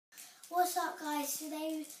What's up, guys?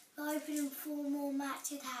 Today we're opening 4 more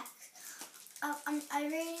match attacks. I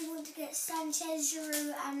really want to get Sanchez,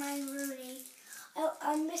 Giroud and Wayne Rooney.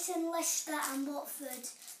 I'm missing Leicester and Watford,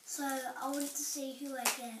 so I want to see who I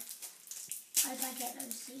get. I hope I get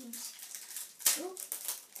those teams. Ooh.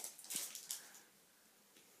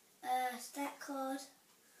 Stat card.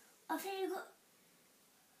 I think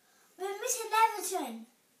we're missing Everton.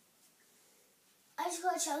 I just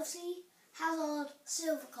got Chelsea, Hazard,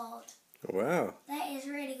 silver card. Oh, wow. That is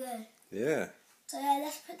really good. Yeah. So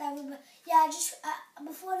let's put that with. Yeah, I just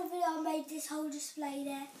before the video I made this whole display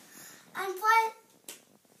there, and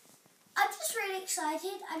I'm just really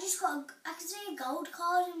excited. I can see a gold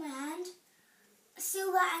card in my hand, a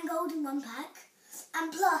silver and gold in one pack,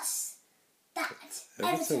 and plus that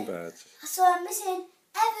Everton badge. So I'm missing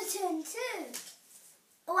Everton too.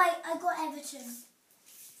 Oh wait, I got Everton.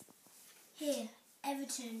 Here,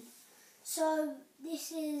 Everton. So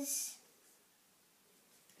this is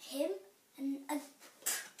him and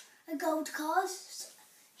a gold card.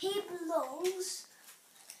 He belongs.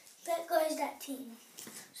 That goes that team.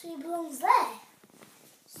 So he belongs there.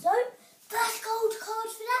 So that's gold card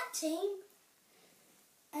for that team.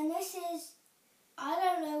 And this is, I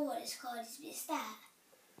don't know what this card is, but it's that.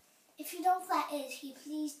 If you know what that is, can you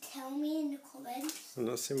please tell me in the comments? I've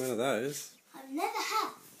not seen one of those. I've never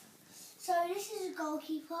have. So this is a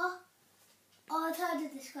goalkeeper. Oh, I've heard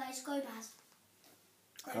of this guy. It's Gomez.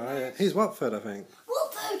 Oh, yeah. He's Watford, I think.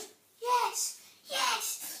 Watford! Yes!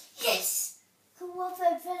 Yes! Yes! For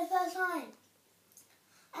Watford for the first time.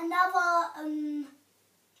 Another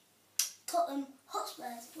Tottenham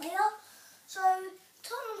Hotspurs player. So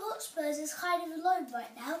Tottenham Hotspurs is kind of alone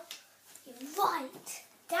right now. Right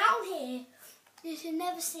down here. You should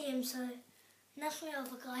never see him, so that's my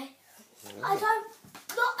other guy. Oh.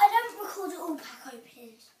 I don't record all pack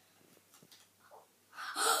openings.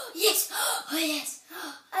 Yes! Oh yes!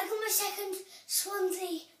 I got my second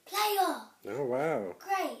Swansea player. Oh, wow.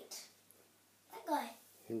 Great. That guy.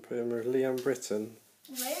 You can put him with Liam Britton.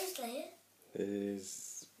 Where is Leah?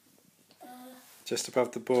 He's just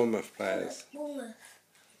above the Bournemouth players. Bournemouth.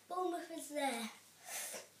 Bournemouth is there.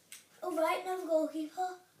 Alright, another goalkeeper.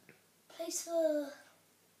 Plays for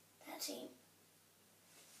that team.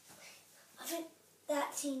 I think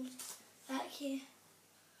that team back here.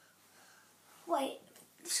 Wait,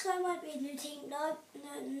 this guy might be a new team. No,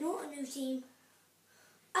 not a new team.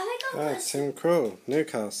 I think I'm Tim Krul,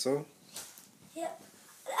 Newcastle. Yep.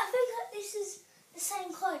 I think that this is the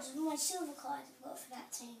same card as my silver card I've got for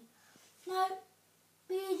that team. No,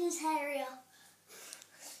 Beard's Harrier.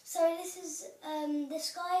 So this is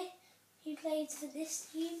this guy. He plays for this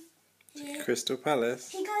team. Yeah. Crystal Palace.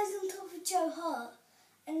 He goes on top of Joe Hart.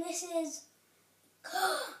 And this is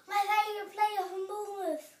my favourite player from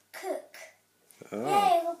Bournemouth, Cook. Oh.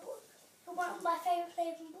 Yeah, one of my favourite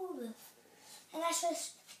players from Bournemouth. And that's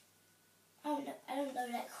just, I don't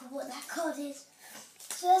know what that card is.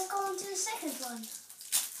 So let's go on to the second one.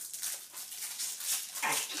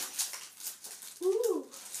 Ooh,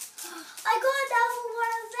 I got another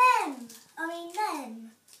one of them. I mean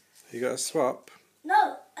them. You got a swap?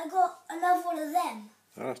 No, I got another one of them.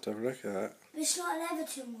 I'll have to have a look at that. It's not an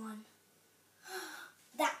Everton one.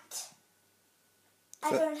 That.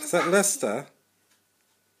 Is that Leicester?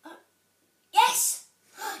 Yes!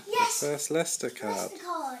 Yes! The first Leicester card. Leicester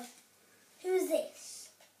card. Who is this?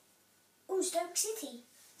 Oh, Stoke City.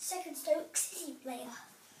 Second Stoke City player.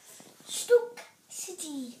 Stoke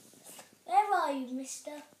City. Where are you,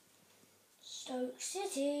 mister? Stoke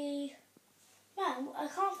City. Man, I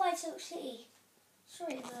can't find Stoke City.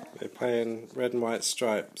 Sorry, but... They're playing red and white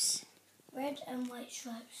stripes. Red and white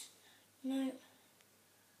stripes. No.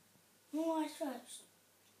 No white stripes.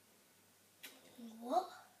 What?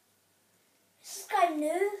 Is this guy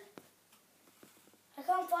new? I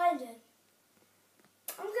can't find him.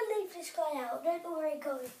 I'm going to leave this guy out. I don't know where he's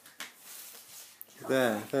going.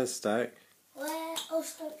 There's Stoke. Where? Oh,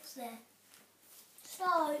 Stoke's there.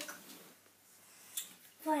 Stoke.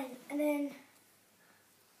 Fine. And then...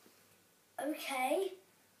 Okay.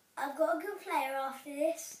 I've got a good player after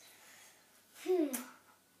this.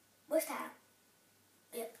 What's that?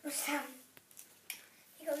 Yep, what's that?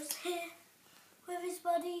 He goes here with his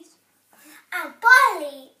buddies. And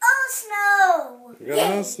finally, Arsenal! You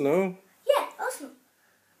got Arsenal? Yeah, Arsenal.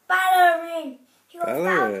 Bellerin.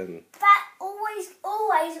 Bellerin. That always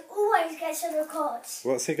gets on the cards.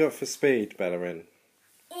 What's he got for speed, Bellerin?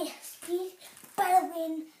 Yeah, speed,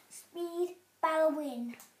 Bellerin, speed,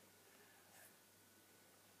 Bellerin.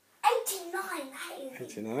 89, that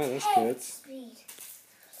is 89, that's head good. Speed.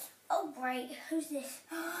 Oh great, who's this?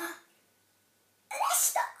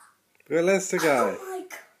 Leicester! We're a Leicester guy. Oh my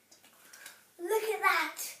god.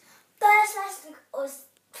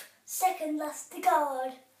 second Leicester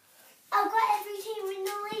card. I've got every team in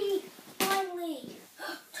the league. Finally.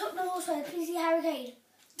 Tottenham also, please see Harry Kane.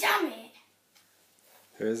 Damn it.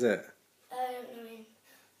 Who is it? I don't know him.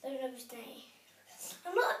 I don't know his name.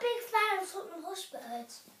 I'm not a big fan of Tottenham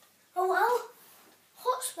Hotspurs. Oh well,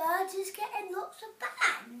 Hotspurs is getting lots of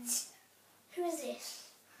bans. Who is this?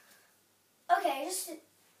 Okay, just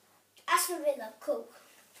Aston Villa, cool.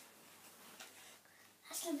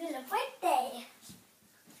 Aston Villa, right there.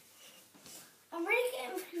 I'm really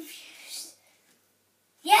getting confused.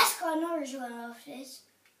 Yes, got a Norwich one after this.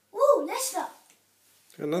 Woo, Leicester.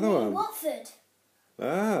 Another one. Watford.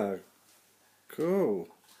 Ah, cool.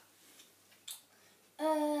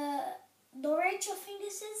 Norwich, I think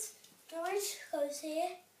this is. Norwich goes here.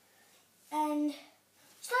 And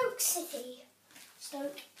Stoke City.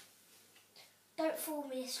 Stoke. Don't fool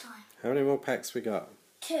me this time. How many more packs we got?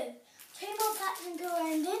 2. 2 more packs until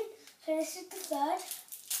ending. So this is the third.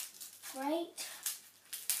 Great.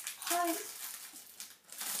 Hope.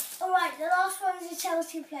 Alright, the last one is a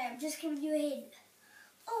Chelsea player. I'm just giving you a hint.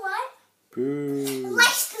 Alright. Boo.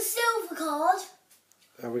 Leicester silver card.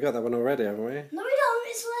 Oh, we got that one already, haven't we? No, we don't.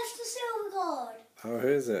 It's Leicester silver card. Oh, who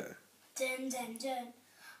is it? Dun, dun, dun.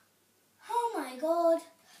 Oh my god.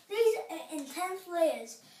 These are intense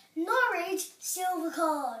players. Norwich silver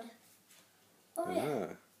card. Oh yeah.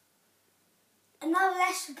 Ah. Another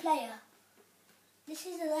Leicester player. This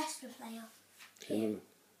is a Leicester player. Here. Can,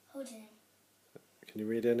 Hold on. can you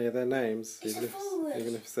read any of their names? It's Even a if, forward.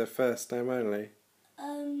 even if it's their first name only?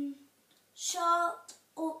 Sharp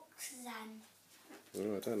Oxan.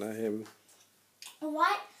 Oh, I don't know him.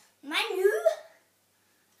 Alright. Manu.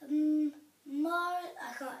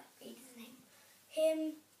 I can't read his name.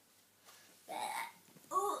 Him.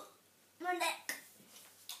 Oh, my neck.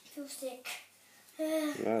 Feels sick.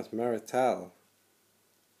 No, it's Marital.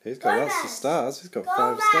 He's got lots of Gomez. stars. He's got 5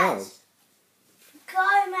 Gomez. stars.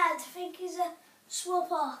 Gomez, I think he's a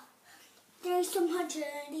swapper. There's some hunter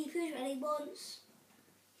and he poos when he wants.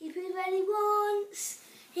 He poos when he wants.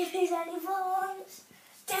 He poos when he wants.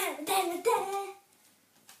 Da, da, da, da.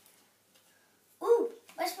 Ooh,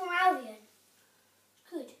 West Brom Albion.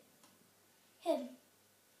 Good. Him.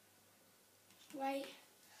 Right.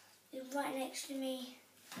 He's right next to me.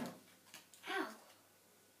 Ow.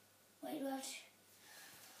 Wait, do I have to...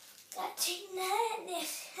 That team there,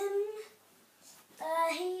 this him.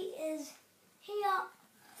 He is here.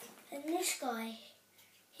 And this guy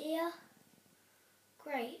here.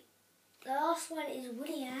 Great. The last one is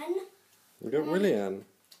Willian. We got Willian.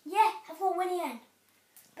 Yeah, I've got Willian.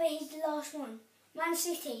 But he's the last one. Man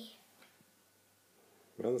City.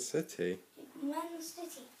 Man City. Man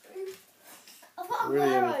City. I've got a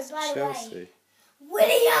Willian's Aguero, by Chelsea. the way.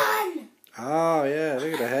 Willian! Oh, yeah.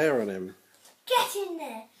 Look at the hair on him. Get in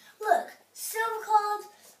there. Look, silver cards,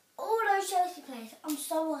 all those Chelsea players. I'm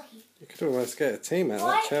so lucky. You could almost get a team out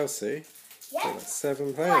like Chelsea. Yeah. Got like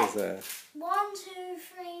 7 players Right. there. 1, 2,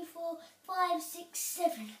 3, 4, 5, 6,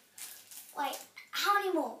 7. Wait, how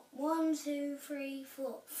many more? 1, 2, 3,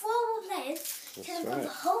 4. 4 more players to That's the right.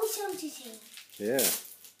 whole Chelsea team. Yeah.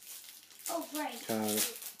 Oh, great.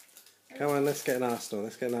 Come on, let's get an Arsenal.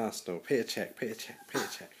 Let's get an Arsenal. Peter check, Peter check, Peter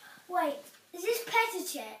check. Wait, is this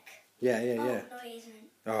Petacek? Yeah, yeah, Oh, yeah. no, he isn't.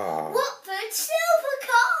 Oh. Watford silver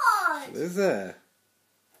card! Is there?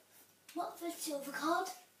 Watford silver card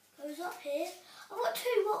goes up here. I've got 2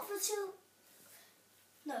 Watford silver.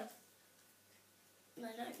 No. No,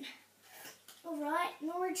 I don't. Alright,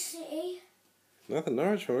 Norwich City. Another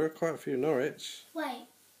Norwich one. We've got quite a few Norwich. Wait,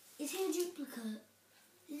 is he a duplicate?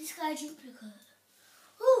 Is this guy a duplicate?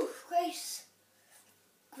 Ooh, Grace.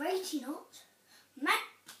 Grady not. Matt.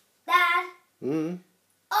 Dad. Mm.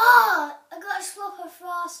 Oh, I got a swapper for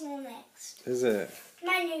Arsenal next. Is it?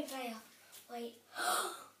 My new player. Wait.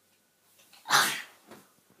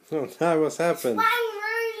 Oh no, what's happened? Wayne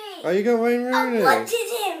Rooney. Oh, you got Wayne I Rooney. wanted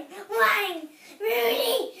him. Wayne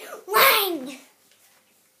Rooney. Wayne.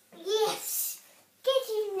 Yes. Get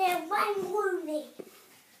in there, Wayne Rooney.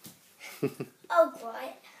 Oh,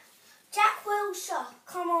 right. Jack Wilshere.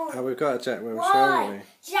 Come on. Oh, we've got a Jack Wilshere, Why? haven't we?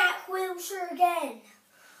 Jack Wilshere again.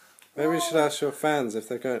 Maybe we Why? should ask your fans if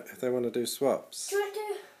they want to do swaps. Do you want to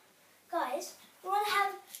do, guys? We want to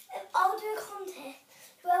have. I'll do a contest.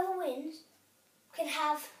 Whoever wins can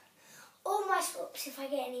have all my swaps if I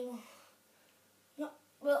get any more. Not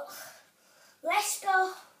well. Leicester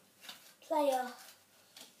player.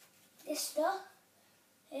 Leicester.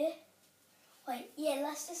 Here. Wait. Yeah,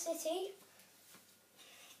 Leicester City.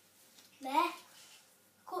 There.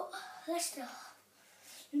 Got Leicester.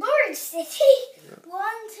 Norwich City. 1,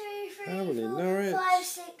 2, 3, How many 4, Norwich? 5,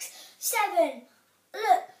 6, 7.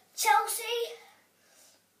 Look, Chelsea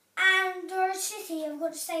And Norwich City, I've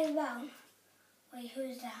got to say about. Wait,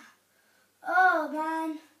 who's that? Oh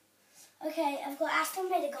man. Okay, I've got Aston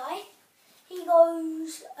Villa guy. He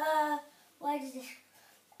goes, where is this?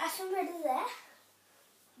 Aston Villa there.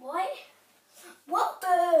 White.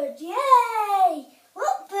 Watford, yay!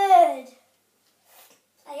 Watford.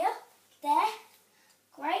 There.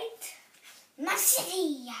 Great. Man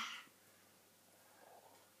City.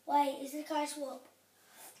 Wait, is this guy swap?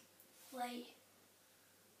 Wait.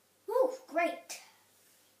 Woo, great.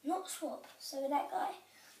 Not swap, so that guy.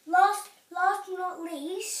 Last but not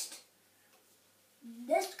least,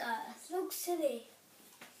 this guy, Luke City.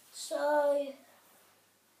 So,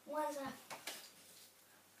 what's that?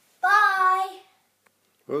 Bye!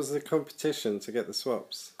 What was the competition to get the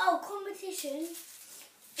swaps? Oh, competition.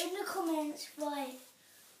 In the comments, right.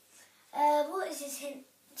 What is his hint?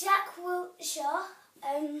 Jack Wiltshire.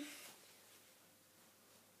 And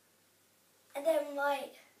then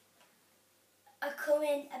like a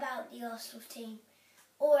comment about the Arsenal team.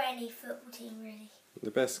 Or any football team really.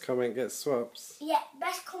 The best comment gets swaps. Yeah,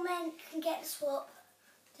 best comment can get the swap.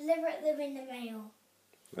 Deliver them in the mail.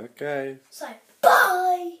 Okay. So,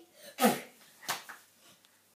 bye!